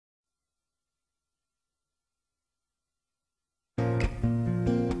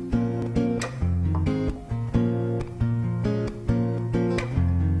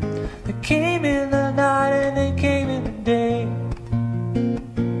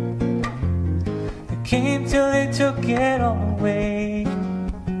came till they took it all away,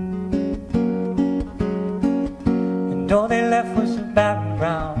 and all they left was a barren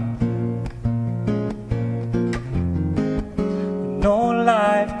ground. No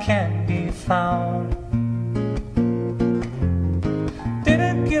life can be found.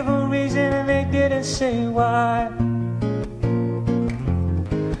 Didn't give a reason and they didn't say why.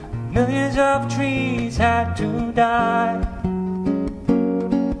 Millions of trees had to die.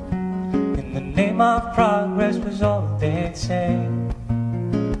 In the name of progress was all they'd say.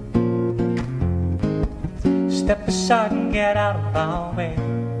 Step aside and get out of our way.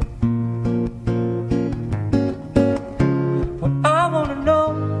 What I wanna know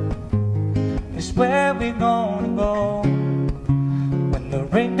is where we're gonna go when the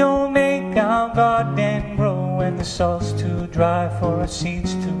rain don't make our garden grow, and the soil's too dry for our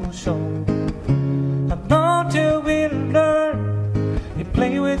seeds to sow. How long till we learn? You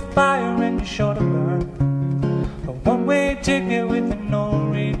play with fire and you're sure to burn. A one-way ticket with no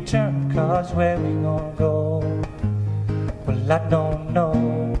return. 'Cause where we gonna go? Well, I don't know.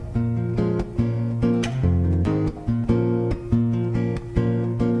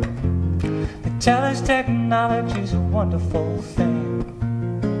 They tell us technology's a wonderful thing.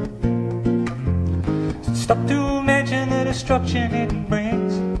 Stop to mention the destruction it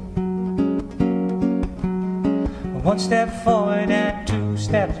brings. One step forward and two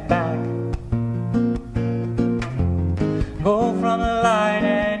steps back. Go from the light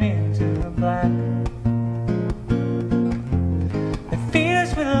and into the black. They feed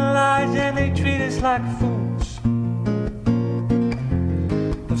us with lies and they treat us like fools.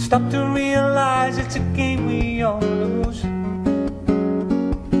 Don't stop to realize it's a game we all lose.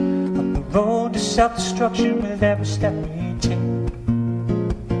 Road to self-destruction with every step we take.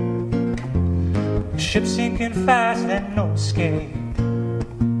 The ship's sinking fast and no escape.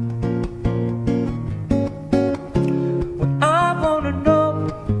 What I wanna know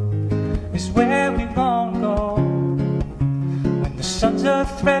is where we gonna go when the sun's a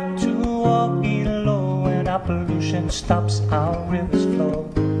threat to all below, and our pollution stops our rivers flow.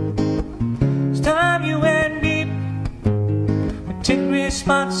 It's time you and me take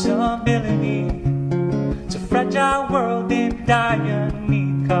responsibility. It's a fragile world in dire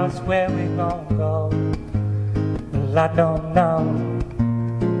need. 'Cause where we gonna go? Well, I don't know.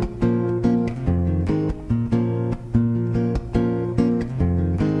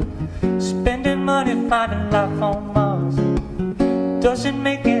 Spending money finding life on Mars doesn't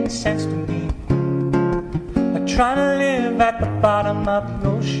make any sense to me. Like trying to live at the bottom of the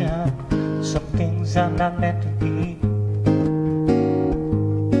ocean. Some things are not meant to be.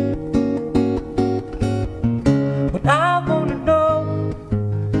 What I wanna know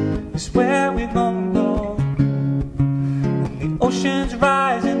is where we're gonna go when the oceans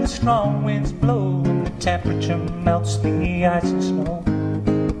rise and the strong winds blow, and the temperature melts the ice and snow.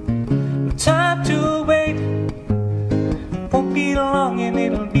 No time to wait, it won't be long and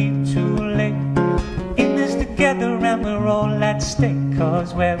it'll be too late. In this together and we're all at stake.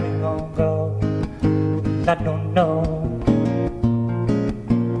 'Cause where we gonna go? I don't know.